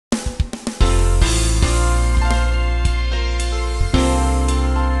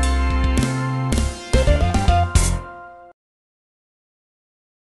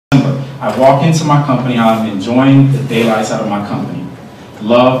I walk into my company, I'm enjoying the daylights out of my company.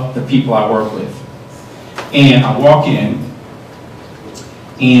 Love the people I work with. And I walk in,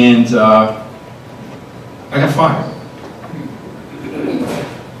 and I got fired.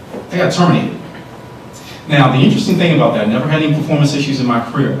 I got terminated. Now, the interesting thing about that, I never had any performance issues in my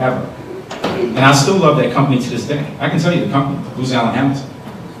career, ever. And I still love that company to this day. I can tell you the company, Booz Allen Hamilton.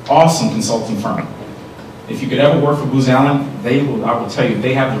 Awesome consulting firm. If you could ever work for Booz Allen, I will tell you,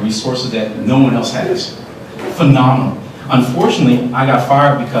 they have the resources that no one else has. Phenomenal. Unfortunately, I got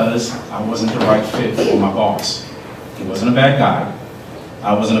fired because I wasn't the right fit for my boss. He wasn't a bad guy.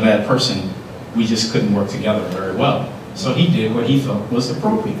 I wasn't a bad person. We just couldn't work together very well. So he did what he felt was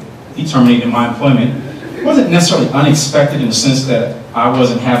appropriate. He terminated my employment. It wasn't necessarily unexpected in the sense that I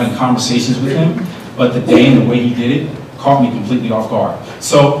wasn't having conversations with him, but the day and the way he did it caught me completely off guard.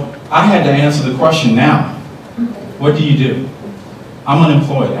 So I had to answer the question now. What do you do? I'm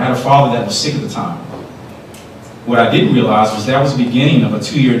unemployed. I had a father that was sick at the time. What I didn't realize was that was the beginning of a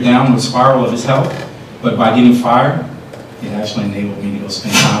 2-year downward spiral of his health, but by getting fired, it actually enabled me to go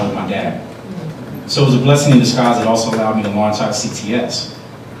spend time with my dad. So it was a blessing in disguise. It also allowed me to launch out CTS,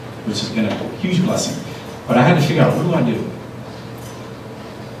 which has been a huge blessing. But I had to figure out, what do I do?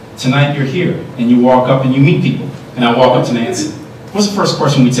 Tonight you're here, and you walk up and you meet people. And I walk up to Nancy. What's the first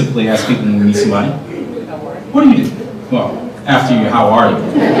question we typically ask people when we meet somebody? What do you do? Well, after you, how are you?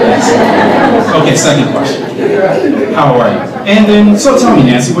 Yes. Okay, second question. How are you? And then, so tell me,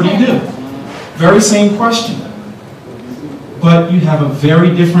 Nancy, what do you do? Very same question. But you have a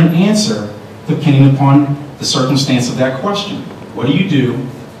very different answer depending upon the circumstance of that question. What do you do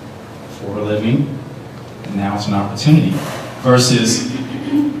for a living? And now it's an opportunity. Versus,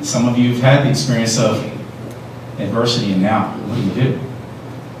 some of you have had the experience of adversity, and now, what do you do?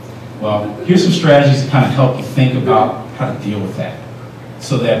 Well, here's some strategies to kind of help you think about how to deal with that.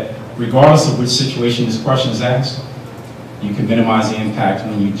 So that regardless of which situation this question is asked, you can minimize the impact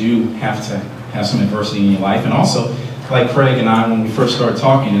when you do have to have some adversity in your life. And also, like Craig and I, when we first started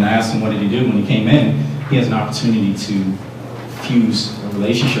talking, and I asked him what did he do when he came in, he has an opportunity to fuse a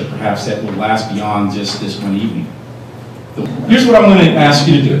relationship perhaps that will last beyond just this one evening. Here's what I'm going to ask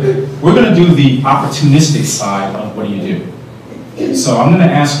you to do. We're going to do the opportunistic side of what do you do. So I'm going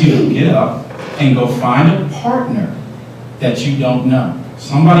to ask you to get up and go find a partner that you don't know.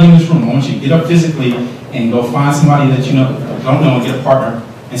 Somebody in this room, I want you to get up physically and go find somebody that you don't know and get a partner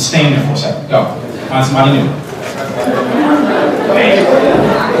and stand there for a second. Go. Find somebody new.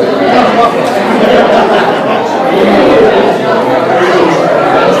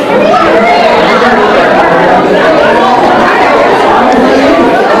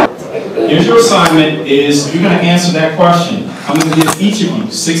 Here's your assignment is you're going to answer that question. I'm going to give each of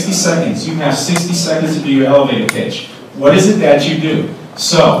you 60 seconds. You have 60 seconds to do your elevator pitch. What is it that you do?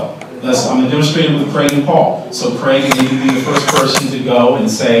 So, I'm going to demonstrate it with Craig and Paul. So Craig is going to be the first person to go and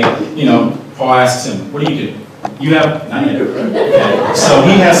say, Paul asks him, what do you do? You have, not yet. Okay. So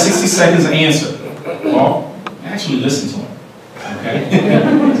he has 60 seconds to answer. Paul, actually listen to him.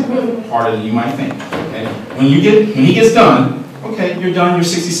 Okay? Harder than you might think. Okay? When he gets done, okay, you're done, your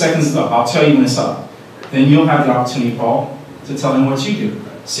 60 seconds is up. I'll tell you when it's up. Then you'll have the opportunity, Paul, to tell him what you do.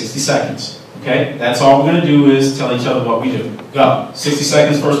 60 seconds. Okay? That's all we're going to do is tell each other what we do. Go. 60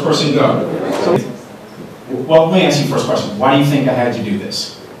 seconds, first person, go. Well, let me ask you the first question. Why do you think I had you do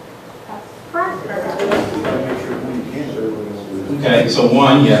this? Okay, so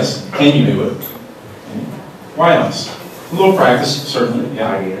one, yes. Can you do it? Okay. Why else? A little practice, certainly.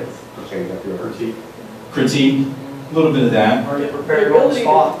 Yeah. Critique. A little bit of that. Are you prepared on the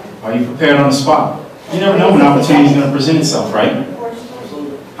spot? Are you prepared on the spot? You never know when opportunity is going to present itself, right?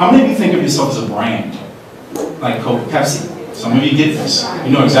 How many of you think of yourself as a brand? Like Coke, Pepsi. Some of you get this.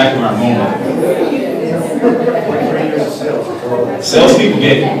 You know exactly where I'm going with it. Salespeople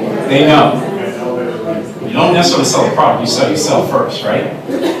get it. They know. You don't necessarily sell a product, you sell yourself first, right?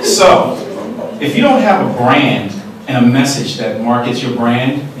 So, if you don't have a brand and a message that markets your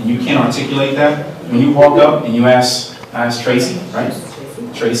brand, and you can't articulate that, when you walk up and you ask Tracy, right?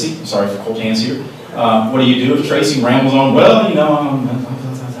 Tracy, I'm sorry for cold hands here. What do you do if Tracy rambles on, well,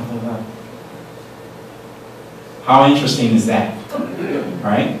 how interesting is that,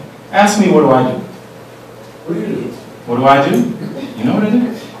 right? Ask me, what do I do? What do you do? What do I do? You know what I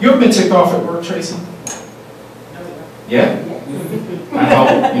do? You ever been ticked off at work, Tracy? Yeah? I help,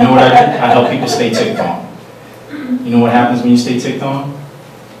 you know what I do? I help people stay ticked on. You know what happens when you stay ticked on?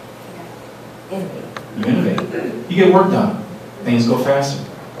 You innovate. You get work done. Things go faster,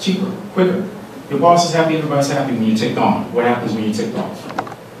 cheaper, quicker. Your boss is happy, everybody's happy when you're ticked on. What happens when you're ticked off?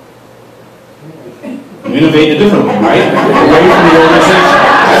 You innovate in a different way, right? Away from the organization.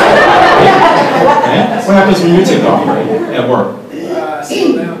 Okay? What happens when you're ticked off at work?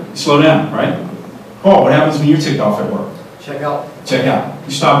 Slow down. Slow down, right? Paul, what happens when you're ticked off at work? Check out. Check out.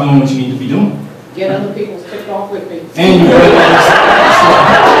 You stop doing what you need to be doing. Get other people's ticked off with me. And you realize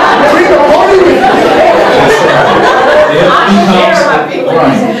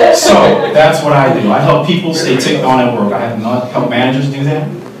right. So that's what I do. I help people stay ticked on at work. I have not helped managers do that.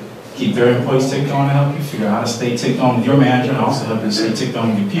 Keep their employees ticked on and help you figure out how to stay ticked on with your manager and also help you stay ticked on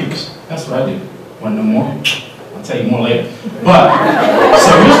with your peers. That's what I do. Want to know more? I'll tell you more later. But,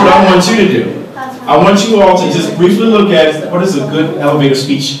 so here's what I want you to do. I want you all to just briefly look at what does a good elevator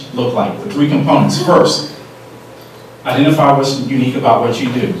speech look like. The three components. First, identify what's unique about what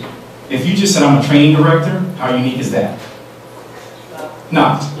you do. If you just said, I'm a training director, how unique is that?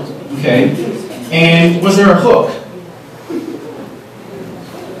 Not. Okay? And was there a hook?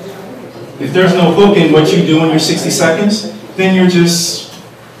 If there's no hook in what you do in your 60 seconds, then you're just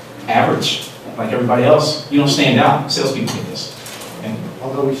average, like everybody else. You don't stand out. Salespeople get this. Okay?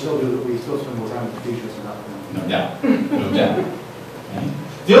 Although we still spend more time with the teachers than not. No doubt. No doubt. Okay?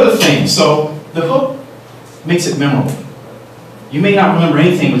 The other thing, so the hook makes it memorable. You may not remember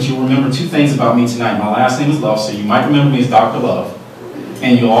anything, but you'll remember two things about me tonight. My last name is Love, so you might remember me as Dr. Love.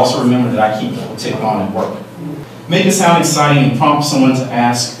 And you'll also remember that I keep people ticked on at work. Make it sound exciting and prompt someone to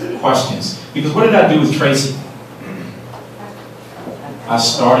ask questions. Because what did I do with Tracy? I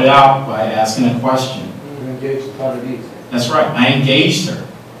started out by asking a question. You engage the part of these. That's right, I engaged her.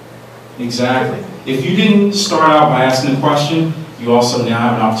 Exactly. If you didn't start out by asking a question, you also now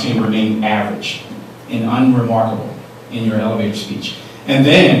have an opportunity to remain average and unremarkable in your elevator speech. And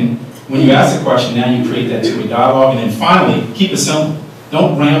then, when you ask a question, now you create that two-way dialogue. And then finally, keep it simple.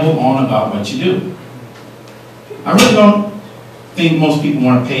 Don't ramble on about what you do. I really don't think most people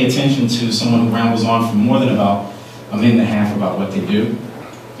want to pay attention to someone who rambles on for more than about a minute and a half about what they do,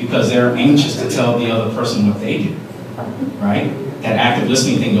 because they're anxious to tell the other person what they do, right? That active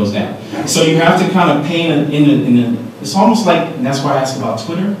listening thing goes down. So you have to kind of paint it's almost like, and that's why I asked about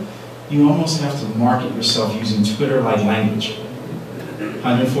Twitter, you almost have to market yourself using Twitter-like language.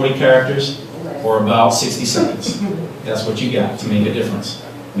 140 characters or about 60 seconds. That's what you got to make a difference.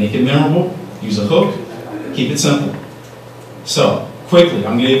 Make it memorable, use a hook, keep it simple. So, quickly,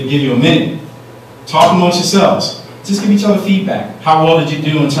 I'm going to give you a minute. Talk amongst yourselves. Just give each other feedback. How well did you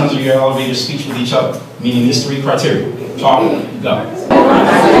do in terms of your elevator speech with each other? Meaning these three criteria. Talk, go.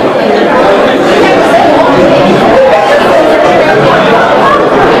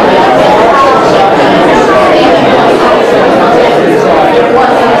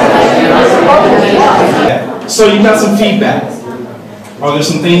 So you got some feedback. Are there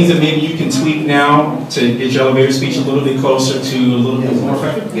some things that maybe you can tweak now to get your elevator speech a little bit closer to a little bit more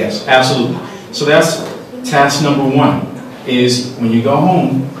effective? Yes, absolutely. So that's task number one, is when you go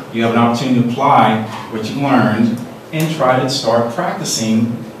home, you have an opportunity to apply what you learned and try to start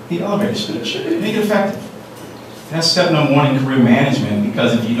practicing the elevator speech. Make it effective. That's step number one in career management,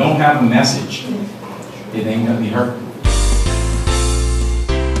 because if you don't have a message, it ain't going to be heard.